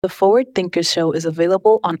The Forward Thinkers Show is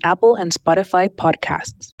available on Apple and Spotify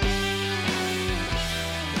podcasts.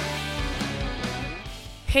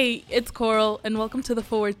 Hey, it's Coral, and welcome to the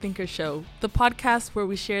Forward Thinkers Show, the podcast where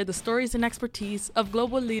we share the stories and expertise of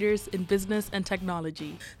global leaders in business and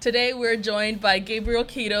technology. Today, we're joined by Gabriel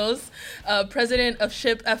Quiroz, president of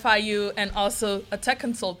Shpe FIU, and also a tech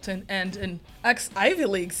consultant and an ex-Ivy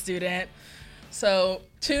League student. So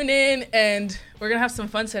tune in, and we're going to have some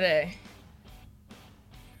fun today.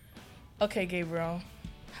 Okay, Gabriel,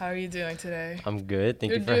 how are you doing today? I'm good.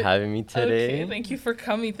 Thank you for having me today. Okay, thank you for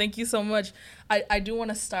coming. Thank you so much. I do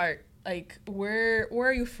want to start. Like, where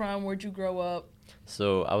are you from? Where'd you grow up?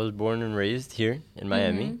 So I was born and raised here in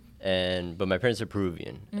Miami, but my parents are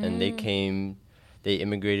Peruvian, and they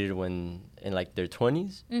immigrated in like their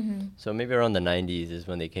 20s. So maybe around the 90s is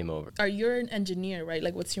when they came over. You're an engineer, right?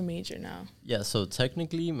 Like, what's your major now? Yeah, so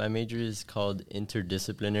technically my major is called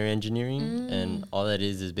interdisciplinary engineering, and all that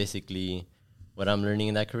is basically what I'm learning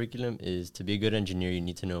in that curriculum is to be a good engineer, you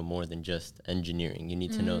need to know more than just engineering. You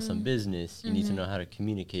need to know some business, you need to know how to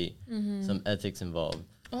communicate, some ethics involved.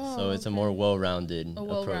 So it's a more well-rounded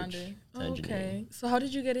approach to engineering. Okay, so how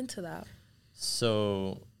did you get into that?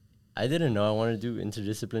 So I didn't know I wanted to do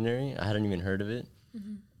interdisciplinary. I hadn't even heard of it.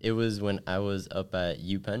 It was when I was up at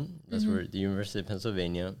UPenn. That's where the University of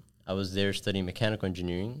Pennsylvania. I was there studying mechanical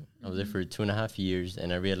engineering. I was there for 2.5 years,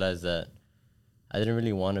 and I realized that I didn't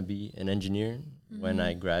really want to be an engineer when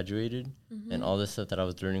I graduated, and all the stuff that I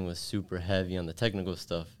was learning was super heavy on the technical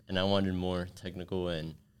stuff, and I wanted more technical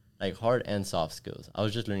and like hard and soft skills. I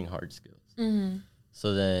was just learning hard skills.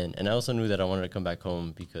 So then, and I also knew that I wanted to come back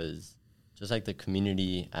home because just like the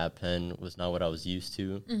community at Penn was not what I was used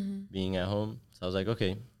to being at home. So I was like,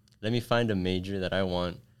 okay, let me find a major that I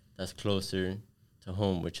want that's closer to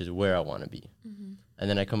home, which is where I want to be. And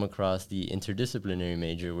then I come across the interdisciplinary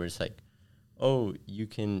major where it's like, oh, you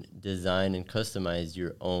can design and customize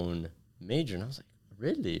your own major. And I was like,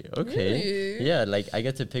 really? Okay. Really? Yeah, like I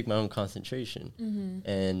get to pick my own concentration.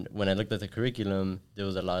 And when I looked at the curriculum,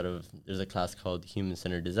 there's a class called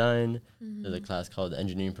Human-Centered Design. There's a class called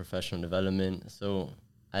Engineering Professional Development. So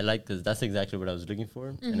I liked this. That's exactly what I was looking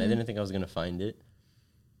for. And I didn't think I was going to find it.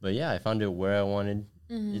 But yeah, I found it where I wanted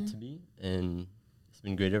it to be. And it's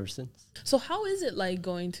been great ever since. So how is it like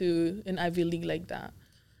going to an Ivy League like that?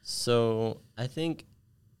 So I think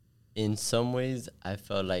in some ways I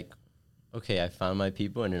felt like, okay, I found my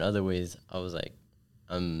people, and in other ways I was like,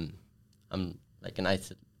 I'm like an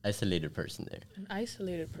isolated person there. An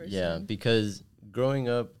isolated person? Yeah, because growing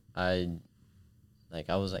up, I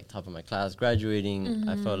was like top of my class. Graduating,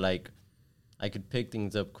 I felt like I could pick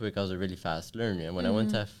things up quick. I was a really fast learner, and when I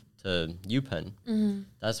went to UPenn,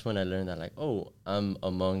 that's when I learned that like, oh, I'm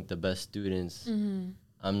among the best students.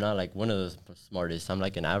 I'm not like one of the smartest. I'm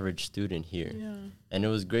like an average student here. Yeah. And it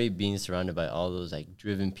was great being surrounded by all those like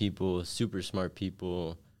driven people, super smart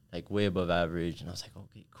people, like way above average. And I was like,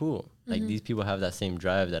 okay, cool. Like these people have that same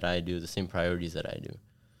drive that I do, the same priorities that I do.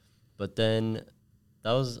 But then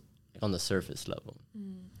that was like on the surface level.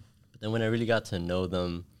 But then when I really got to know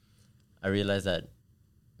them, I realized that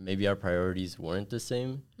maybe our priorities weren't the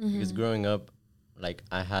same. Because growing up, like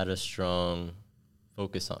I had a strong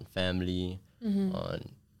focus on family, on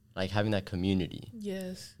like having that community.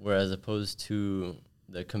 Yes. Whereas opposed to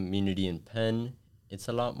the community in Penn, it's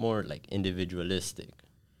a lot more like individualistic.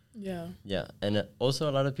 Yeah. Yeah. And also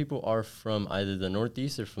a lot of people are from either the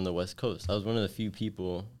Northeast or from the West Coast. I was one of the few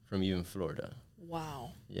people from even Florida.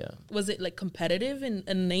 Wow. Yeah. Was it like competitive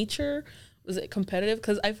in nature? Was it competitive?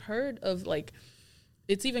 Because I've heard of like,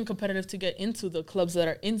 it's even competitive to get into the clubs that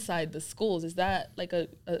are inside the schools. Is that like a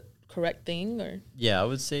correct thing? Or yeah, I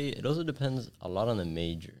would say it also depends a lot on the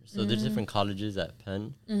major. So there's different colleges at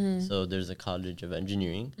Penn. So there's a College of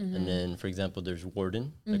Engineering, and then for example there's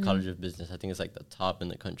Wharton, the College of Business. I think it's like the top in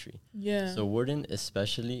the country. Yeah. So Wharton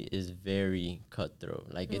especially is very cutthroat.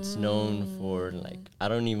 Like it's known for like, I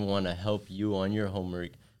don't even want to help you on your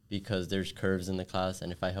homework because there's curves in the class,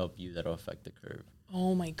 and if I help you, that'll affect the curve.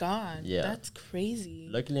 Oh my God. Yeah. That's crazy.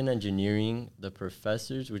 Luckily in engineering, the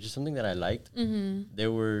professors, which is something that I liked,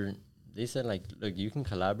 they said like, look, you can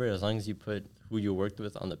collaborate as long as you put who you worked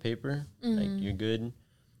with on the paper, like you're good.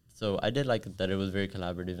 So I did like that it was very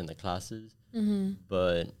collaborative in the classes,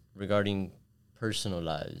 but regarding personal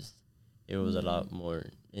lives, it was a lot more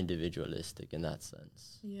individualistic in that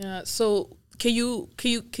sense. Yeah. So can you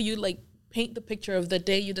like paint the picture of the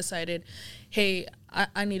day you decided, hey,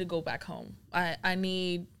 I need to go back home. I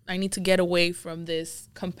need to get away from this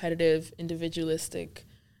competitive, individualistic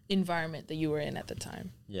environment that you were in at the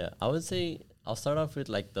time. Yeah, I would say I'll start off with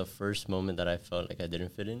like the first moment that I felt like I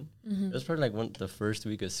didn't fit in. It was probably like the first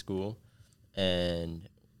week of school, and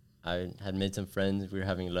I had made some friends. We were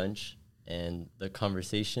having lunch, and the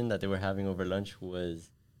conversation that they were having over lunch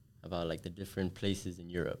was about like the different places in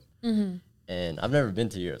Europe. Mm-hmm. And I've never been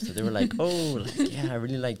to Europe, so they were like, "Oh, like, yeah, I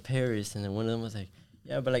really like Paris." And then one of them was like,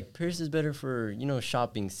 "Yeah, but like Paris is better for, you know,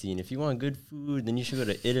 shopping scene. If you want good food, then you should go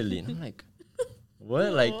to Italy." And I'm like,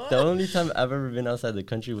 "What?" Like the only time I've ever been outside the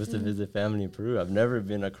country was to visit family in Peru. I've never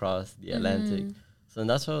been across the Atlantic. So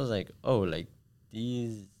that's why I was like, "Oh, like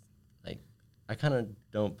these, like I kind of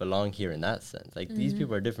don't belong here in that sense. Like these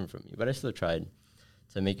people are different from me." But I still tried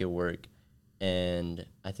to make it work. And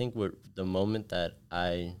I think the moment that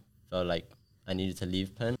I felt like I needed to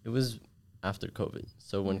leave Penn, it was after COVID.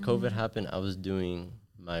 So when COVID happened, I was doing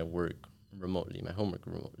my work remotely, my homework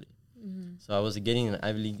remotely. So I was getting an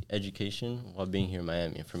Ivy League education while being here in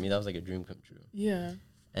Miami. And for me, that was like a dream come true. Yeah.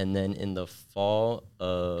 And then in the fall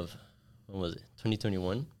of, when was it,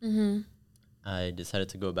 2021, I decided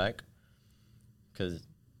to go back because,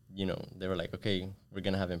 you know, they were like, okay, we're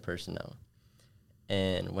going to have in person now.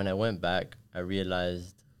 And when I went back, I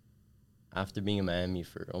realized after being in Miami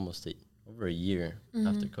for almost over a year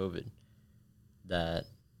after COVID, that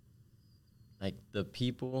like the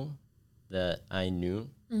people that I knew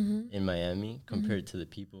in Miami compared to the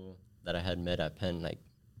people that I had met at Penn, like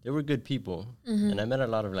they were good people, and I met a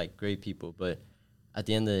lot of like great people, but at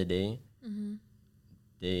the end of the day,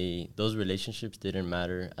 those relationships didn't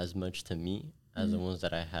matter as much to me as the ones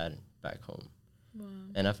that I had back home. Wow.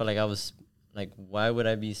 And I felt like I was like, why would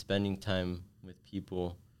I be spending time with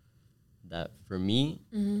people that for me,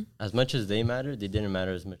 as much as they mattered, they didn't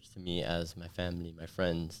matter as much to me as my family, my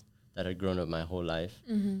friends that had grown up my whole life.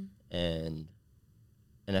 And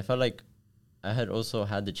I felt like I had also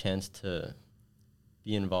had the chance to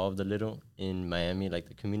be involved a little in Miami, like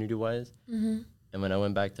the community-wise. And when I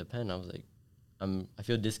went back to Penn, I was like, I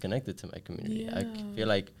feel disconnected to my community. Yeah. I feel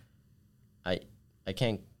like I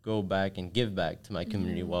can't go back and give back to my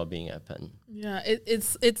community while being at Penn. Yeah,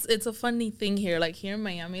 it's a funny thing here. Like here in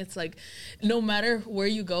Miami, it's like no matter where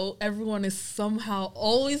you go, everyone is somehow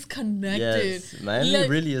always connected. Yes, Miami like,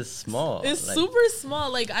 really is small. It's like, super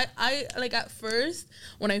small. Like I like at first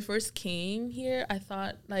when I first came here, I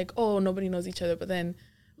thought like, oh, nobody knows each other. But then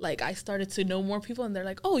like I started to know more people, and they're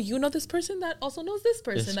like, oh, you know this person that also knows this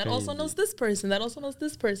person, that also knows this person, that also knows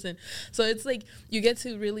this person. So it's like you get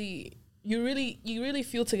to really. You really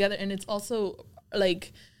feel together, and it's also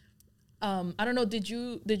like I don't know, did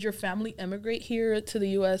your family emigrate here to the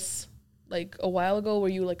US like a while ago? Were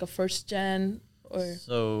you like a first gen or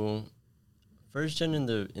so first gen in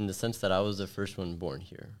the sense that I was the first one born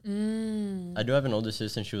here. I do have an older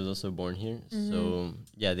sister, and she was also born here. So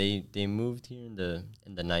yeah, they moved here in the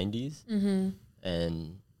 90s.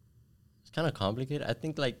 And kind of complicated. I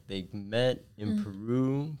think like they met in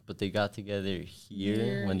Peru, but they got together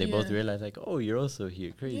here when they both realized like, oh, you're also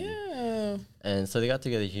here. Crazy. Yeah. And so they got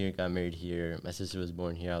together here, got married here. My sister was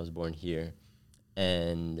born here. I was born here.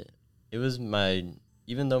 And it was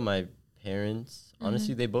even though my parents,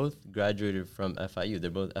 honestly, they both graduated from FIU.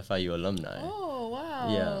 They're both FIU alumni. Oh, wow.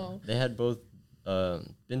 Yeah. They had both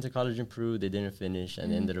been to college in Peru. They didn't finish,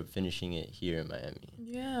 and ended up finishing it here in Miami.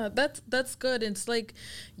 Yeah, that's good. It's like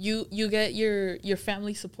you get your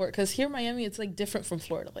family support, because here in Miami it's like different from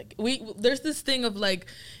Florida. Like there's this thing of like,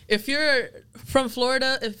 if you're from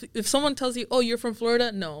Florida, if someone tells you, oh, you're from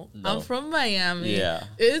Florida, no. I'm from Miami. Yeah,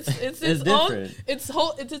 it's its own different.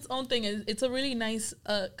 it's its own thing. It's a really nice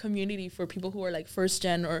community for people who are like first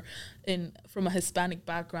gen or from a Hispanic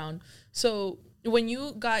background. So when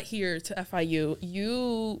you got here to FIU,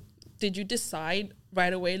 did you decide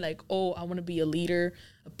right away, like, oh, I want to be a leader,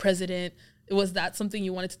 a president? Was that something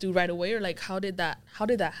you wanted to do right away, or like how did that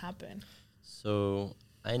happen? So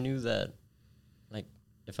I knew that, like,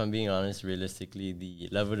 if I'm being honest, realistically, the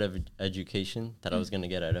level of education that I was going to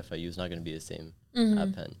get at FIU is not going to be the same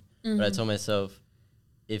at Penn. But I told myself,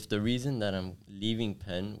 if the reason that I'm leaving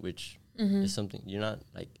Penn, which is something you're not,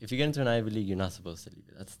 like, if you get into an Ivy League, you're not supposed to leave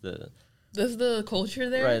it. That's the culture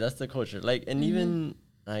there. Right, that's the culture. Like, and even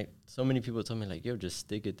like so many people told me like, yo, just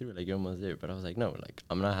stick it through, like you're almost there. But I was like, no, like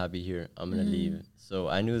I'm not happy here. I'm gonna leave. So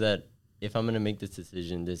I knew that if I'm gonna make this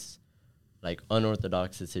decision, this like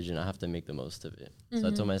unorthodox decision, I have to make the most of it. So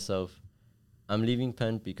I told myself, I'm leaving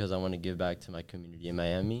Penn because I want to give back to my community in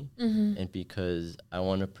Miami, and because I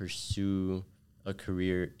want to pursue a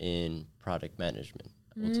career in product management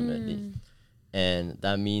ultimately. And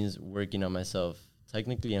that means working on myself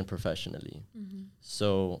technically and professionally.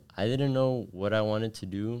 So I didn't know what I wanted to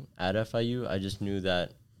do at FIU. I just knew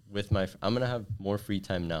that with I'm going to have more free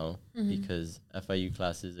time now because FIU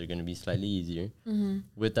classes are going to be slightly easier.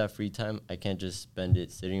 With that free time, I can't just spend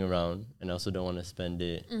it sitting around, and I also don't want to spend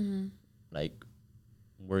it like,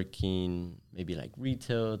 working maybe like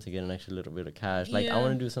retail to get an extra little bit of cash. Like I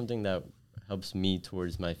want to do something that helps me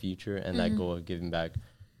towards my future and that goal of giving back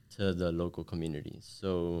to the local community.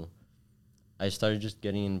 So I started just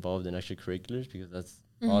getting involved in extracurriculars because that's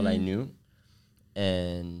all I knew.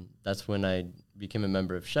 And that's when I became a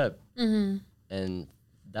member of Shpe. And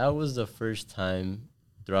that was the first time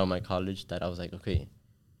throughout my college that I was like, okay,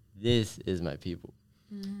 this is my people.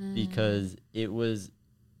 Because it was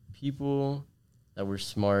people that were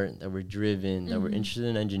smart, that were driven, that were interested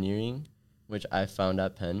in engineering, which I found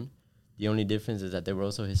at Penn. The only difference is that they were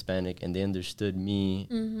also Hispanic and they understood me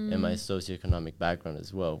and my socioeconomic background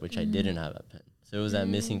as well, which I didn't have at Penn. So it was that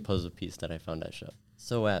missing puzzle piece that I found at Shpe.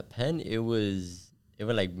 So at Penn, it would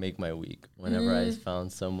like make my week whenever I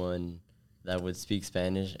found someone that would speak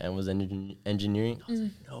Spanish and was in engineering. I was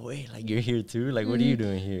like, no way, like you're here too? Like, what are you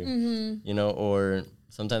doing here? You know, or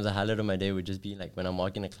sometimes a highlight of my day would just be like when I'm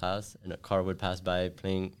walking to class and a car would pass by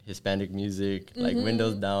playing Hispanic music, like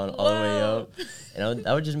windows down all the way up. And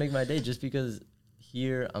that would just make my day, just because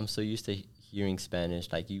here I'm so used to hearing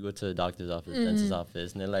Spanish. Like you go to a doctor's office, dentist's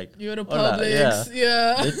office, and they're like, you go to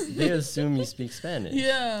Publix. They assume you speak Spanish.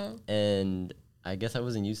 And I guess I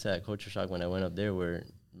wasn't used to that culture shock when I went up there, where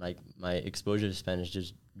like my exposure to Spanish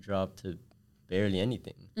just dropped to barely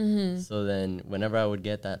anything. So then whenever I would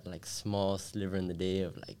get that like small sliver in the day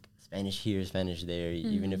of like Spanish here, Spanish there,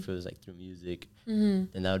 even if it was like through music, then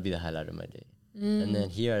that would be the highlight of my day. And then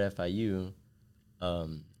here at FIU,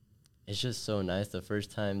 it's just so nice. The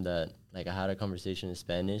first time that like I had a conversation in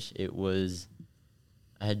Spanish,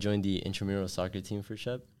 I had joined the intramural soccer team for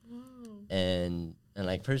Shpe. And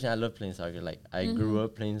like personally, I love playing soccer. Like I grew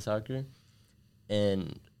up playing soccer,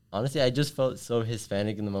 and honestly, I just felt so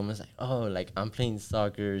Hispanic in the moment. It's like, oh, like I'm playing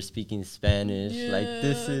soccer, speaking Spanish. Like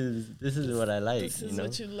this is what I like. This is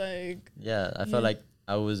what you like. Yeah, I felt like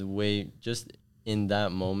I was just in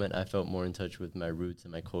that moment. I felt more in touch with my roots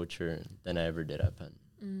and my culture than I ever did at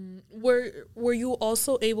Penn. Were you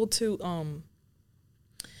also able to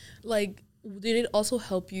like, did it also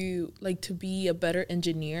help you like to be a better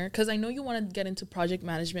engineer? Because I know you want to get into project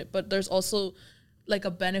management, but there's also like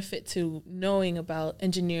a benefit to knowing about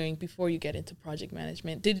engineering before you get into project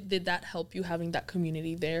management. Did that help you, having that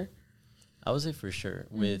community there? I would say for sure.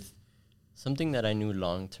 With something that I knew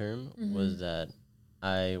long term was that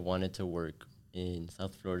I wanted to work in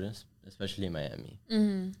South Florida, especially in Miami.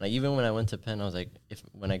 Like even when I went to Penn, I was like,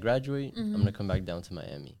 when I graduate, I'm gonna come back down to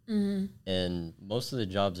Miami. And most of the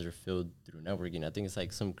jobs are filled through networking. I think it's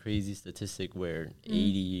like some crazy statistic where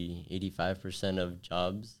 85% of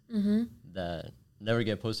jobs that never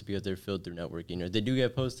get posted because they're filled through networking, or they do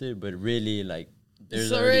get posted, but really like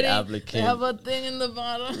there's already applicants. They have a thing in the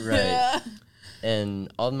bottom. Right.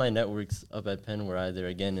 And all my networks up at Penn were either,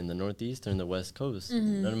 again, in the Northeast or in the West Coast.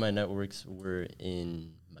 None of my networks were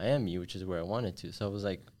in Miami, which is where I wanted to. So I was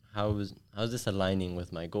like, how's this aligning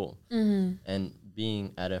with my goal? And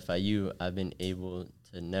being at FIU, I've been able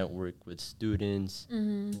to network with students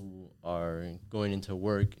who are going into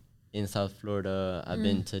work in South Florida. I've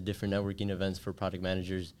been to different networking events for product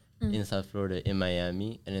managers in South Florida, in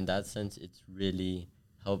Miami. And in that sense, it's really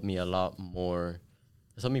helped me a lot more.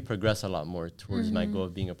 It's helped me progress a lot more towards my goal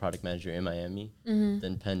of being a product manager in Miami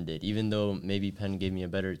than Penn did. Even though maybe Penn gave me a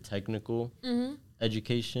better technical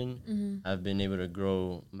education, I've been able to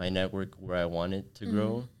grow my network where I wanted to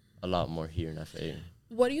grow a lot more here in FAU.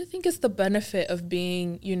 What do you think is the benefit of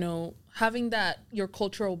being, having that, your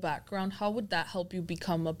cultural background? How would that help you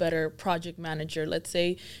become a better project manager? Let's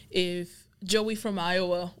say if Joey from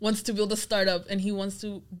Iowa wants to build a startup and he wants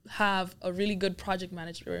to have a really good project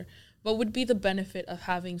manager, what would be the benefit of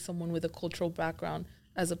having someone with a cultural background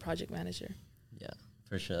as a project manager? Yeah,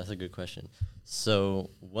 for sure. That's a good question. So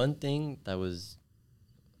one thing that was,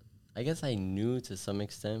 I guess I knew to some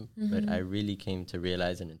extent, but I really came to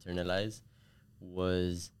realize and internalize,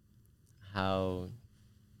 was how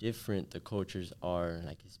different the cultures are,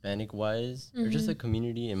 like Hispanic-wise, or just a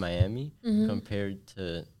community in Miami compared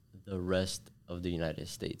to the rest of the United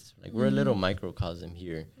States. Like we're a little microcosm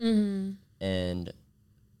here. And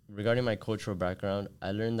regarding my cultural background,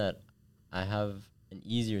 I learned that I have an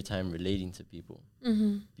easier time relating to people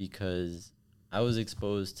because I was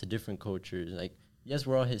exposed to different cultures. Like, yes,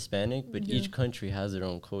 we're all Hispanic, but each country has their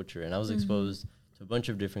own culture. And I was exposed to a bunch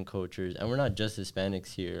of different cultures. And we're not just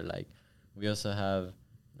Hispanics here. Like, we also have,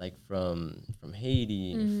 like, from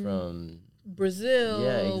Haiti, from Brazil.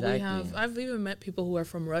 Yeah, exactly. I've even met people who are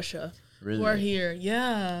from Russia Really? who are here.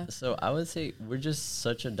 Yeah. So I would say we're just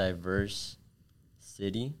such a diverse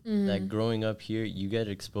city that growing up here, you get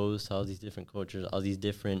exposed to all these different cultures, all these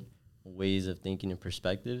different ways of thinking and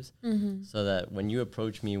perspectives, Mm-hmm. so that when you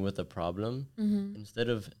approach me with a problem, Mm-hmm. instead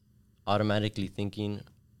of automatically thinking,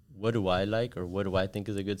 what do I like or what do I think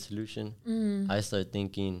is a good solution, Mm-hmm. I start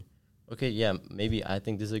thinking, okay, yeah, maybe I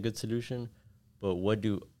think this is a good solution, but what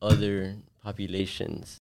do other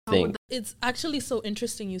populations think? It's actually so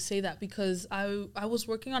interesting you say that, because I was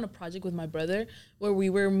working on a project with my brother where we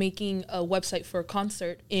were making a website for a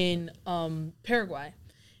concert in Paraguay.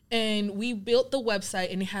 And we built the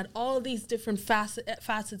website and it had all these different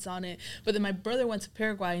facets on it. But then my brother went to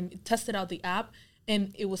Paraguay and tested out the app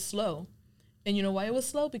and it was slow. And you know why it was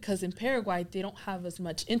slow? Because in Paraguay, they don't have as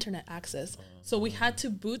much internet access. So we had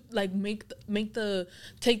to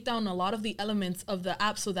take down a lot of the elements of the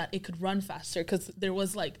app so that it could run faster, because there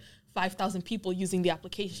was like 5,000 people using the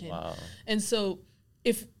application. Wow. And so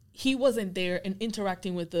if he wasn't there and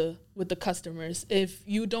interacting with the customers, if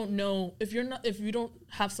you don't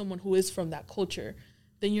have someone who is from that culture,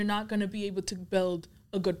 then you're not going to be able to build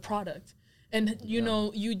a good product. And,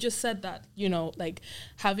 you just said that, like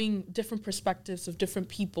having different perspectives of different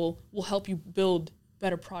people will help you build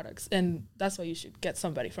better products. And that's why you should get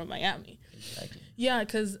somebody from Miami. Exactly. Yeah,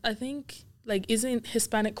 because I think, like, isn't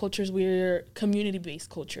Hispanic cultures, we're community-based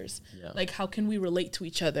cultures. Yeah. Like, how can we relate to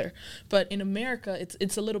each other? But in America,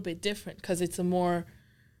 it's a little bit different, because it's a more,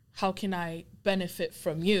 how can I benefit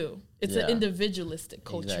from you? It's an individualistic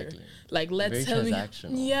culture. Exactly. Like, let's Very transactional.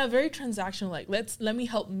 Yeah, very transactional. Like, let me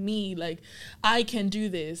help me. Like, I can do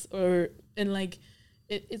this. And like,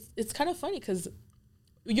 it's kind of funny, because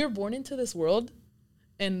you're born into this world,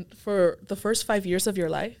 and for the first 5 years of your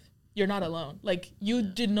life, you're not alone. Like, you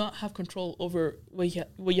did not have control over what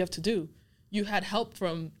you have to do. You had help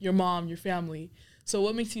from your mom, your family. So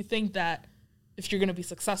what makes you think that if you're going to be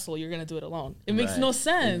successful, you're going to do it alone? It makes no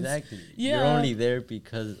sense. Exactly. Yeah. You're only there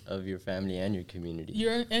because of your family and your community.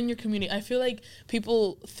 You're in your community. I feel like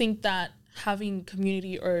people think that having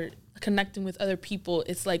community or connecting with other people,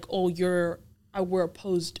 it's like, oh, we're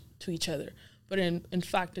opposed to each other. But in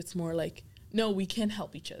fact, it's more like, no, we can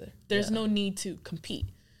help each other. There's no need to compete.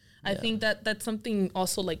 I think that's something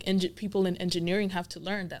also, like, people in engineering have to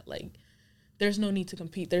learn, that, like, there's no need to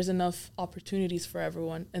compete. There's enough opportunities for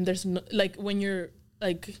everyone. And there's no, like, when you're,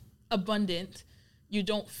 like, abundant, you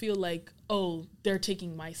don't feel like, oh, they're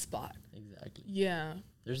taking my spot. Exactly. Yeah.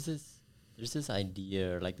 There's this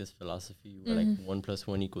idea, or like this philosophy where like 1 +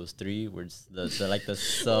 1 = 3, where it's the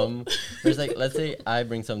sum. Where it's like, let's say I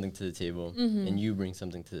bring something to the table and you bring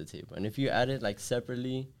something to the table, and if you add it like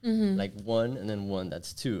separately, like 1 and then 1,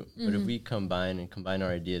 that's 2. But if we combine our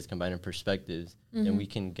ideas, combine our perspectives, then we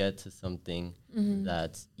can get to something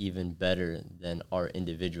that's even better than our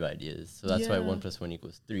individual ideas. So that's why 1 + 1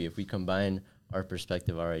 = 3. If we combine our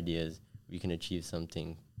perspective, our ideas, we can achieve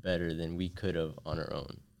something better than we could have on our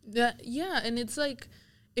own. And it's like,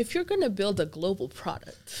 if you're going to build a global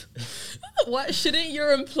product, why shouldn't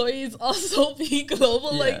your employees also be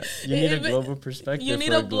global? Yeah, like, you need a global perspective. You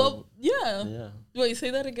need for a global. Yeah. Wait, say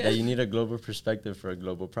that again. Yeah, you need a global perspective for a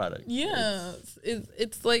global product. Yeah,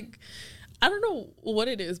 it's like, I don't know what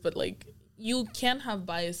it is, but like, you can't have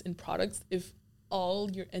bias in products if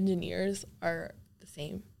all your engineers are the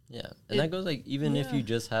same. Yeah, and that goes like, even if you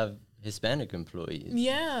just have Hispanic employees.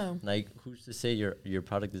 Yeah. Like, who's to say your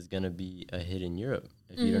product is gonna be a hit in Europe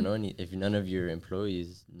if you don't know if none of your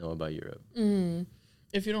employees know about Europe?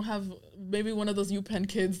 If you don't have, maybe one of those UPenn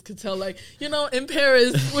kids could tell, like, in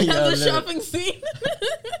Paris we have the shopping scene.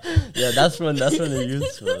 Yeah, that's when they're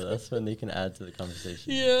useful. That's when they can add to the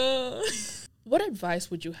conversation. Yeah. What advice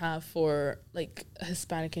would you have for, like, a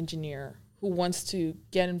Hispanic engineer who wants to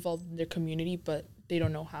get involved in their community but they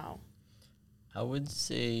don't know how? I would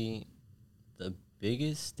say the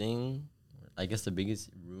biggest thing, I guess the biggest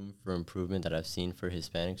room for improvement that I've seen for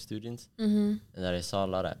Hispanic students, and that I saw a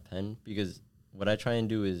lot at Penn, because what I try and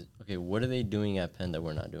do is, okay, what are they doing at Penn that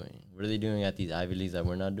we're not doing? What are they doing at these Ivy Leagues that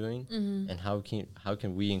we're not doing? And how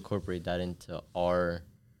can we incorporate that into our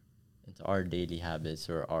daily habits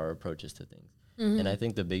or our approaches to things? And I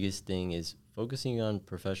think the biggest thing is focusing on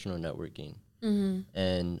professional networking.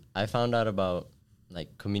 And I found out about,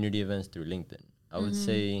 like, community events through LinkedIn. I would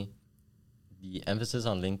say the emphasis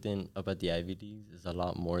on LinkedIn up at the Ivy Leagues is a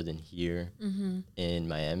lot more than here in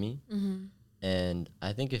Miami. And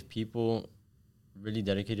I think if people really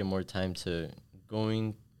dedicated more time to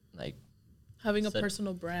going, like, having a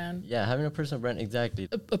personal brand. Yeah, having a personal brand, exactly.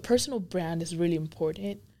 A personal brand is really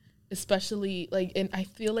important, especially, like, and I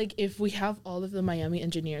feel like if we have all of the Miami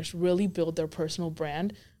engineers really build their personal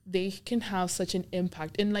brand, they can have such an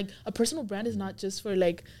impact. And, like, a personal brand is not just for,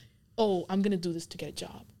 like, oh, I'm going to do this to get a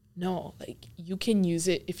job. No, like, you can use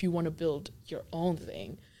it if you want to build your own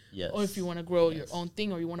thing. Yes. Or if you want to grow your own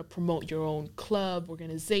thing, or you want to promote your own club,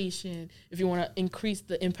 organization, if you want to increase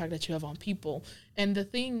the impact that you have on people. And the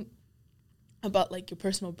thing about like your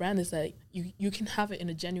personal brand is that you can have it in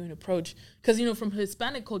a genuine approach. Because, you know, from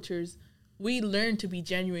Hispanic cultures, we learn to be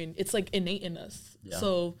genuine. It's like innate in us. Yeah.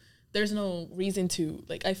 So there's no reason to,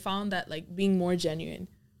 like, I found that like being more genuine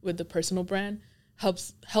with the personal brand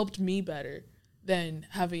helped me better than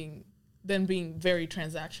being very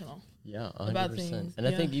transactional. Yeah, 100%. And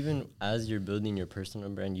I think even as you're building your personal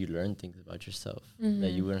brand, you learn things about yourself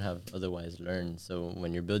that you wouldn't have otherwise learned. So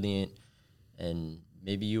when you're building it, and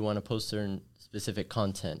maybe you want to post certain specific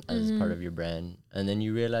content as part of your brand, and then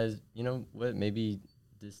you realize, you know what, maybe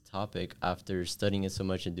this topic, after studying it so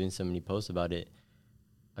much and doing so many posts about it,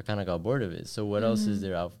 I kind of got bored of it. So what else is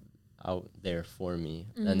there out there for me?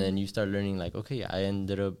 And then you start learning, like, okay, I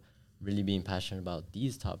ended up really being passionate about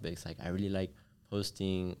these topics. Like, I really like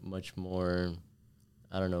posting much more,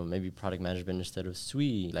 I don't know, maybe product management instead of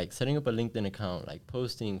SWE, like setting up a LinkedIn account, like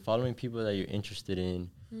posting, following people that you're interested in,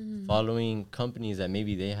 following companies that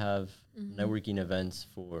maybe they have networking events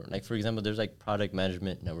for. Like, for example, there's like product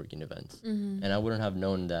management networking events. And I wouldn't have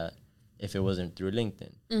known that if it wasn't through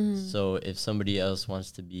LinkedIn. So if somebody else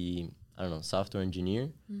wants to be, I don't know, software engineer,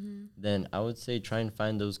 then I would say try and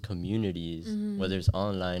find those communities, whether it's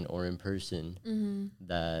online or in person,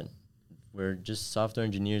 that where just software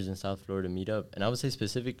engineers in South Florida meet up. And I would say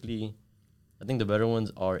specifically, I think the better ones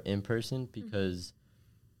are in person, because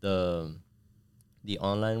the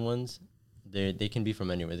online ones, they can be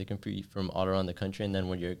from anywhere. They can be from all around the country. And then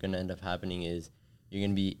what you're going to end up happening is you're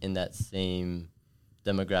going to be in that same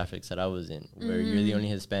demographics that I was in, where you're the only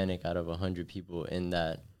Hispanic out of 100 people in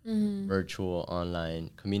that virtual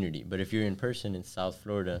online community. But if you're in person in South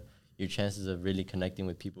Florida, your chances of really connecting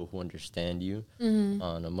with people who understand you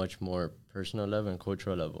on a much more personal level and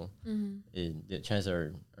cultural level, the chances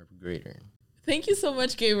are greater. Thank you so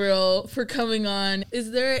much, Gabriel, for coming on.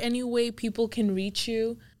 Is there any way people can reach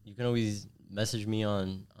you? You can always message me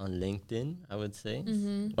on LinkedIn, I would say,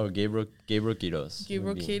 or Gabriel Quiroz.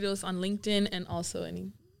 Gabriel Quiroz on LinkedIn, and also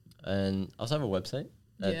And also have a website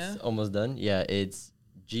that's almost done. Yeah, it's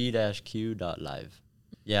g-q.live.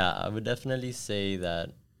 Yeah, I would definitely say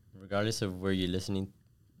that regardless of where you're listening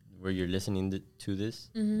to this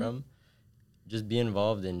from, just be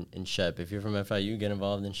involved in Shpe. If you're from FIU, get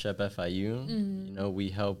involved in Shpe FIU. You know, we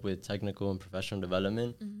help with technical and professional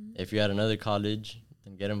development. If you're at another college,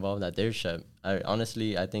 then get involved at their Shpe.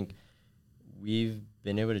 I think we've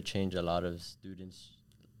been able to change a lot of students'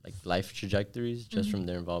 like life trajectories just from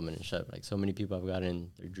their involvement in Shpe. Like, so many people have gotten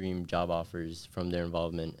their dream job offers from their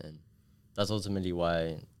involvement, and that's ultimately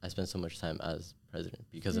why I spend so much time as president,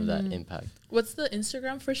 because of that impact. What's the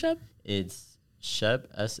Instagram for Shpe? It's Shpe,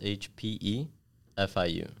 SHPE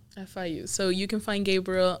FIU. FIU. So you can find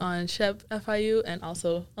Gabriel on Shpe FIU and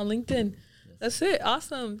also on LinkedIn. Yes. That's it.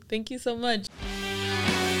 Awesome. Thank you so much.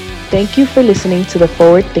 Thank you for listening to the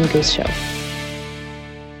Forward Thinkers Show.